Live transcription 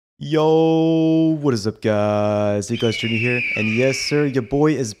Yo, what is up guys? EagleEyes Jr. here, and yes sir, your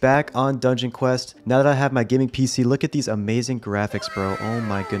boy is back on Dungeon Quest. Now that I have my gaming PC, look at these amazing graphics, bro. Oh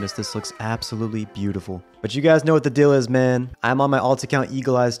my goodness, this looks absolutely beautiful. But you guys know what the deal is, man. I'm on my alt account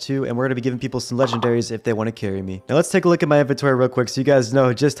EagleEyes too, and we're gonna be giving people some legendaries if they want to carry me. Now let's take a look at my inventory real quick so you guys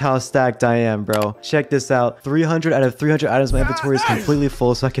know just how stacked I am, bro. Check this out. 300 out of 300 items, my inventory is completely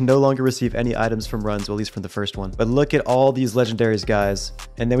full, so I can no longer receive any items from runs, well, at least from the first one. But look at all these legendaries, guys.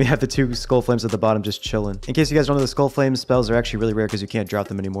 And then we have the two skull flames at the bottom just chilling. In case you guys don't know, the skull flame spells are actually really rare because you can't drop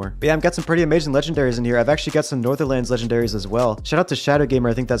them anymore. But yeah, I've got some pretty amazing legendaries in here. I've actually got some Northernlands legendaries as well. Shout out to Shadow Gamer,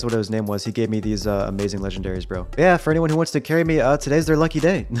 I think that's what his name was. He gave me these amazing legendaries, bro. But yeah, for anyone who wants to carry me, today's their lucky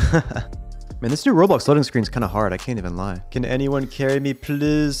day. Man, this new Roblox loading screen is kind of hard. I can't even lie. Can anyone carry me,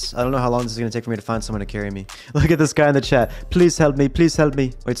 please? I don't know how long this is going to take for me to find someone to carry me. Look at this guy in the chat. Please help me. Please help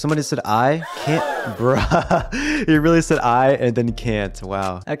me. Wait, somebody said I can't? Bruh. He really said I and then can't.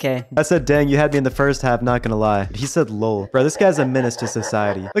 Wow. Okay. I said, dang, you had me in the first half. Not going to lie. He said lol. Bro, this guy's a menace to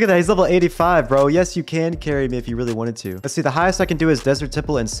society. Look at that. He's level 85, bro. Yes, you can carry me if you really wanted to. Let's see. The highest I can do is Desert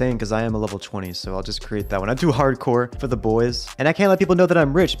Temple Insane because I am a level 20. So I'll just create that one. I do hardcore for the boys. And I can't let people know that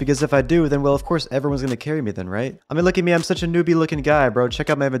I'm rich because if I do, then well, of course, everyone's going to carry me then, right? I mean, look at me. I'm such a newbie looking guy, bro. Check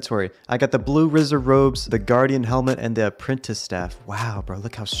out my inventory. I got the blue Rizzer robes, the Guardian helmet, and the apprentice staff. Wow, bro.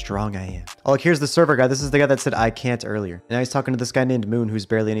 Look how strong I am. Oh, look, here's the server guy. This is the guy that said I can't earlier. And now he's talking to this guy named Moon, who's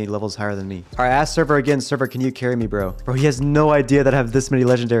barely any levels higher than me. All right, ask server again. Server, can you carry me, bro? Bro, he has no idea that I have this many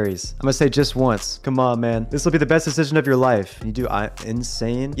legendaries. I'm going to say just once. Come on, man. This will be the best decision of your life. Can you do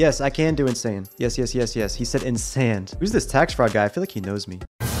insane? Yes, I can do insane. Yes, yes, yes, yes. He said insane. Who's this tax fraud guy? I feel like he knows me.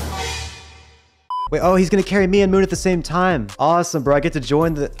 Wait, oh, he's gonna carry me and Moon at the same time. Awesome, bro. I get to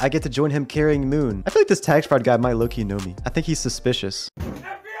join him carrying Moon. I feel like this tax fraud guy might low-key know me. I think he's suspicious. FBI,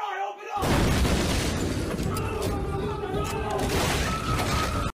 open up!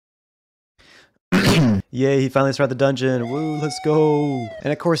 Yay, he finally started the dungeon. Woo, let's go.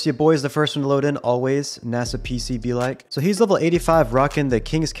 And of course, your boy is the first one to load in, always. NASA PC be like. So he's level 85, rocking the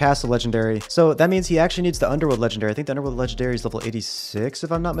King's Castle legendary. So that means he actually needs the Underworld legendary. I think the Underworld legendary is level 86,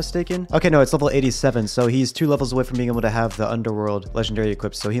 if I'm not mistaken. Okay, no, it's level 87. So he's 2 levels away from being able to have the Underworld legendary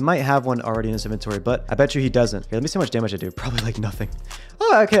equipped. So he might have one already in his inventory, but I bet you he doesn't. Here, let me see how much damage I do. Probably like nothing.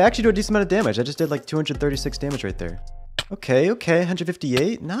 Oh, okay, I actually do a decent amount of damage. I just did like 236 damage right there. Okay,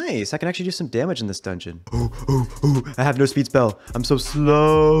 158. Nice. I can actually do some damage in this dungeon. Ooh. I have no speed spell. I'm so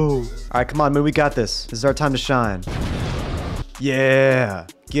slow. All right, come on, man. We got this. This is our time to shine. Yeah.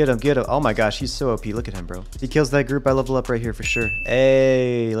 Get him, get him. Oh my gosh, he's so OP. Look at him, bro. If he kills that group, I level up right here for sure.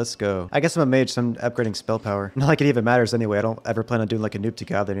 Hey, let's go. I guess I'm a mage, so I'm upgrading spell power. Not like it even matters anyway. I don't ever plan on doing like a noob to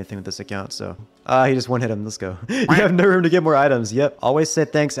gather anything with this account, so. He just one-hit him. Let's go. You have no room to get more items. Yep. Always say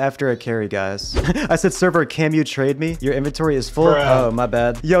thanks after a carry, guys. I said, server, can you trade me? Your inventory is full? Bruh. Oh, my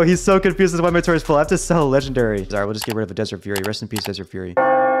bad. Yo, he's so confused as to why my inventory is full. I have to sell a legendary. All right, we'll just get rid of a Desert Fury. Rest in peace, Desert Fury.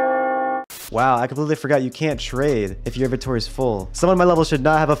 Wow, I completely forgot you can't trade if your inventory is full. Someone on my level should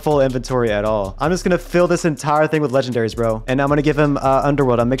not have a full inventory at all. I'm just gonna fill this entire thing with legendaries, bro. And I'm gonna give him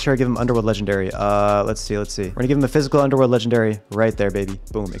Underworld. I'll make sure I give him Underworld legendary. Let's see. We're gonna give him a physical Underworld legendary right there, baby.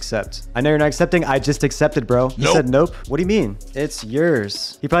 Boom, accept. I know you're not accepting. I just accepted, bro. You said nope. What do you mean? It's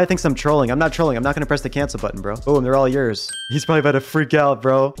yours. He probably thinks I'm trolling. I'm not trolling. I'm not gonna press the cancel button, bro. Boom, they're all yours. He's probably about to freak out,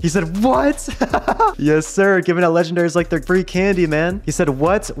 bro. He said, what? Yes, sir. Giving out legendaries like they're free candy, man. He said,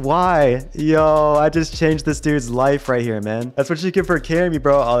 what? Why? Yo, I just changed this dude's life right here, man. That's what you get for carrying me,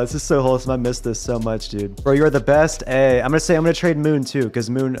 bro. Oh, this is so wholesome. I miss this so much, dude. Bro, you're the best. Hey, I'm gonna trade Moon too, because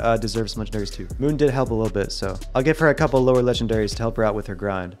Moon deserves some legendaries too. Moon did help a little bit, so I'll give her a couple lower legendaries to help her out with her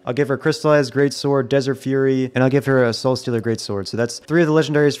grind. I'll give her Crystallized Greatsword, Desert Fury, and I'll give her a Soul Stealer Greatsword. So that's 3 of the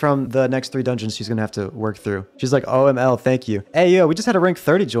legendaries from the next 3 dungeons she's gonna have to work through. She's like, OML, thank you. Hey, yo, we just had a rank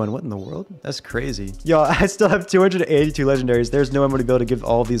 30 join. What in the world? That's crazy. Yo, I still have 282 legendaries. There's no way I'm gonna be able to give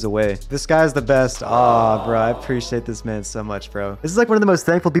all of these away. This guy's the best. Aw, bro, I appreciate this man so much, bro. This is like one of the most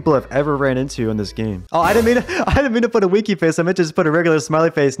thankful people I've ever ran into in this game. Oh, I didn't mean to put a winky face. I meant to just put a regular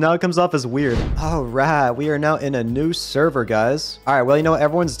smiley face. Now it comes off as weird. All right, we are now in a new server, guys. All right, well, you know what?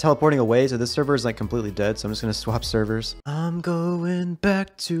 Everyone's teleporting away, so this server is like completely dead. So I'm just gonna swap servers. I'm going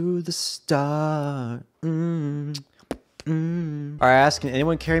back to the start. Alright, ask, can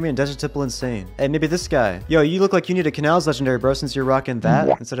anyone carry me in Desert Temple Insane? Hey, maybe this guy. Yo, you look like you need a Canals legendary, bro, since you're rocking that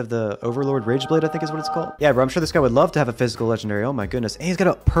instead of the Overlord Rageblade, I think is what it's called. Yeah, bro, I'm sure this guy would love to have a physical legendary. Oh my goodness. And he's got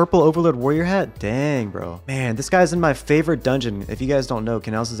a purple Overlord Warrior hat. Dang, bro. Man, this guy's in my favorite dungeon. If you guys don't know,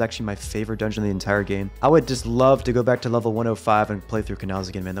 Canals is actually my favorite dungeon in the entire game. I would just love to go back to level 105 and play through Canals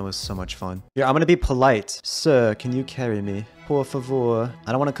again, man. That was so much fun. Yeah, I'm gonna be polite. Sir, can you carry me? por favor.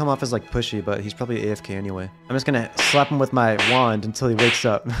 I don't want to come off as like pushy, but he's probably AFK anyway. I'm just gonna slap him with my wand until he wakes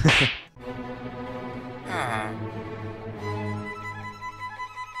up.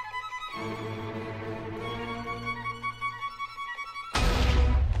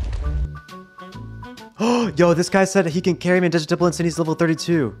 Yo, this guy said he can carry me in Desert Diplomacy and he's level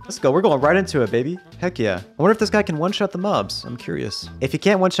 32. Let's go. We're going right into it, baby. Heck yeah. I wonder if this guy can one-shot the mobs. I'm curious. If he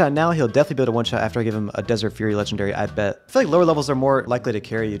can't one-shot now, he'll definitely be able to one-shot after I give him a Desert Fury legendary, I bet. I feel like lower levels are more likely to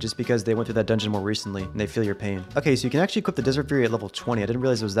carry you just because they went through that dungeon more recently and they feel your pain. Okay, so you can actually equip the Desert Fury at level 20. I didn't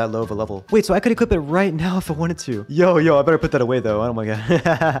realize it was that low of a level. Wait, so I could equip it right now if I wanted to. Yo, I better put that away though. Oh my god. Dude,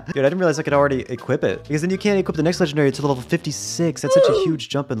 I didn't realize I could already equip it because then you can't equip the next legendary until level 56. That's such a huge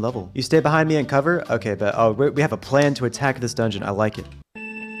jump in level. You stay behind me and cover? Okay, but oh, we have a plan to attack this dungeon. I like it.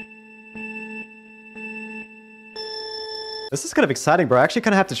 This is kind of exciting, bro. I actually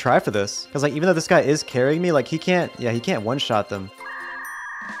kind of have to try for this. Because, like, even though this guy is carrying me, like, he can't one-shot them.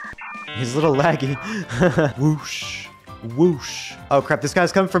 He's a little laggy. Whoosh. Whoosh. Oh, crap. This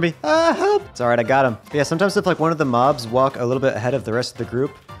guy's coming for me. Ah, help. It's alright. I got him. But yeah, sometimes if, like, one of the mobs walk a little bit ahead of the rest of the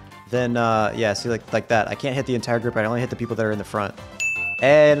group, then, yeah, see, like that. I can't hit the entire group. I only hit the people that are in the front.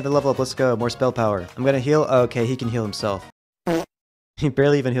 Hey, another level up. Let's go. More spell power. I'm gonna heal. Oh, okay, he can heal himself. He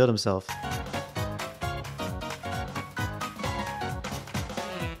barely even healed himself.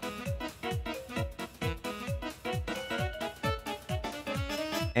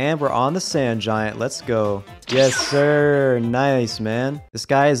 And we're on the sand giant. Let's go. Yes, sir. Nice, man. This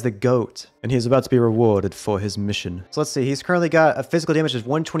guy is the GOAT. And he's about to be rewarded for his mission. So let's see. He's currently got a physical damage of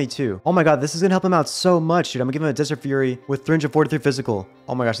 122. Oh my god, this is gonna help him out so much, dude. I'm gonna give him a Desert Fury with 343 physical.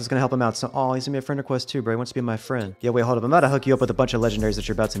 Oh my gosh, this is gonna help him out. So, oh, he sent me a friend request too, bro. He wants to be my friend. Yeah, wait, hold up. I'm about to hook you up with a bunch of legendaries that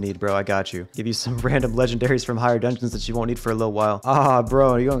you're about to need, bro. I got you. Give you some random legendaries from higher dungeons that you won't need for a little while. Ah,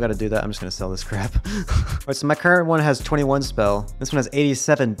 bro, you don't gotta do that. I'm just gonna sell this crap. Alright, so my current one has 21 spell. This one has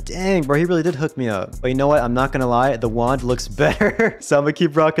 87. Dang, bro, he really did hook me up. But you know what? I'm not gonna lie. The wand looks better. So I'm gonna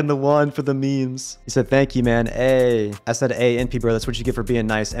keep rocking the wand for the memes. He said, thank you, man. A. I said A, NP, bro. That's what you get for being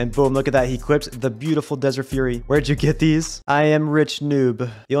nice. And boom, look at that. He equipped the beautiful Desert Fury. Where'd you get these? I am rich noob.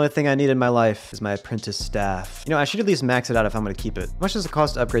 The only thing I need in my life is my apprentice staff. You know, I should at least max it out if I'm gonna keep it. How much does it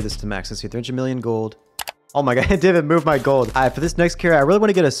cost to upgrade this to max? Let's see, 300 million gold. Oh my god, it didn't move my gold. Alright, for this next carry, I really want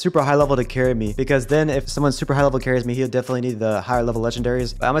to get a super high level to carry me. Because then if someone super high level carries me, he'll definitely need the higher level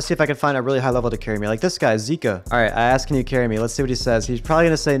legendaries. But I'm gonna see if I can find a really high level to carry me. Like this guy, Zika. Alright, I asked, can you carry me? Let's see what he says. He's probably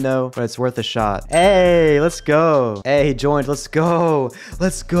gonna say no, but it's worth a shot. Hey, let's go. Hey, he joined. Let's go.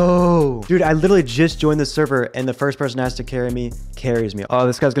 Let's go. Dude, I literally just joined the server and the first person asked to carry me carries me. Oh,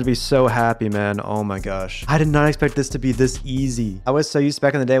 this guy's gonna be so happy, man. Oh my gosh. I did not expect this to be this easy. I was so used to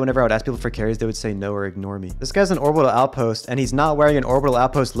back in the day whenever I would ask people for carries, they would say no or ignore me. This guy's an orbital outpost and he's not wearing an orbital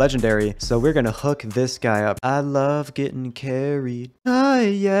outpost legendary, so we're gonna hook this guy up. I love getting carried. Oh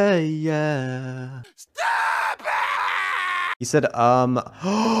yeah. Stop it! He said,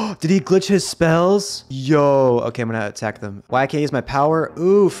 did he glitch his spells? Yo, okay, I'm gonna attack them. Why I can't use my power?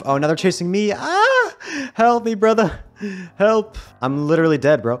 Oof. Oh, now they're chasing me. Ah, help me, brother. Help. I'm literally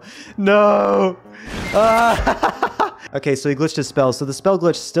dead, bro. No. Ah. Okay, so he glitched his spells. So the spell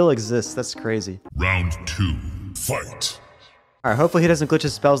glitch still exists. That's crazy. Round 2, fight. Alright, hopefully he doesn't glitch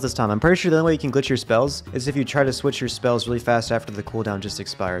his spells this time. I'm pretty sure the only way you can glitch your spells is if you try to switch your spells really fast after the cooldown just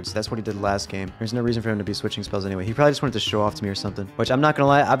expired. So that's what he did last game. There's no reason for him to be switching spells anyway. He probably just wanted to show off to me or something. Which I'm not gonna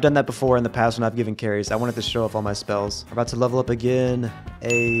lie, I've done that before in the past when I've given carries. I wanted to show off all my spells. We're about to level up again.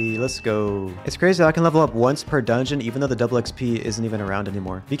 Hey, let's go. It's crazy how I can level up once per dungeon even though the double XP isn't even around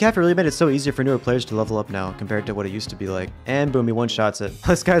anymore. VCAF really made it so easy for newer players to level up now compared to what it used to be like. And boom, he one-shots it.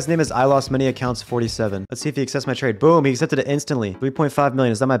 This guy's name is I Lost Many Accounts 47. Let's see if he accepts my trade. Boom, he accepted it instantly. 3.5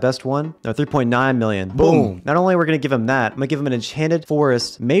 million. Is that my best one? No, 3.9 million. Boom. Not only are we going to give him that, I'm going to give him an Enchanted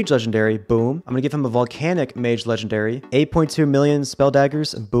Forest Mage Legendary. Boom. I'm going to give him a Volcanic Mage Legendary. 8.2 million Spell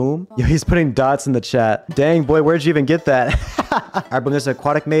Daggers. Boom. Yo, he's putting dots in the chat. Dang, boy, where'd you even get that? Alright, boom. There's an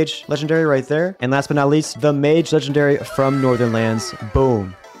Aquatic Mage Legendary right there. And last but not least, the Mage Legendary from Northern Lands.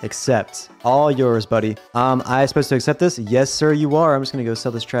 Boom. Accept. All yours, buddy. I supposed to accept this? Yes, sir, you are. I'm just gonna go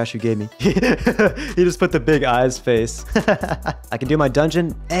sell this trash you gave me. He just put the big eyes face. I can do my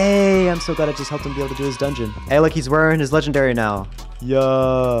dungeon. Hey, I'm so glad I just helped him be able to do his dungeon. Hey, look, he's wearing his legendary now.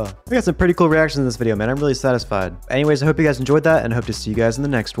 Yeah. We got some pretty cool reactions in this video, man. I'm really satisfied. Anyways, I hope you guys enjoyed that and I hope to see you guys in the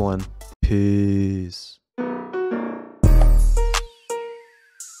next one. Peace.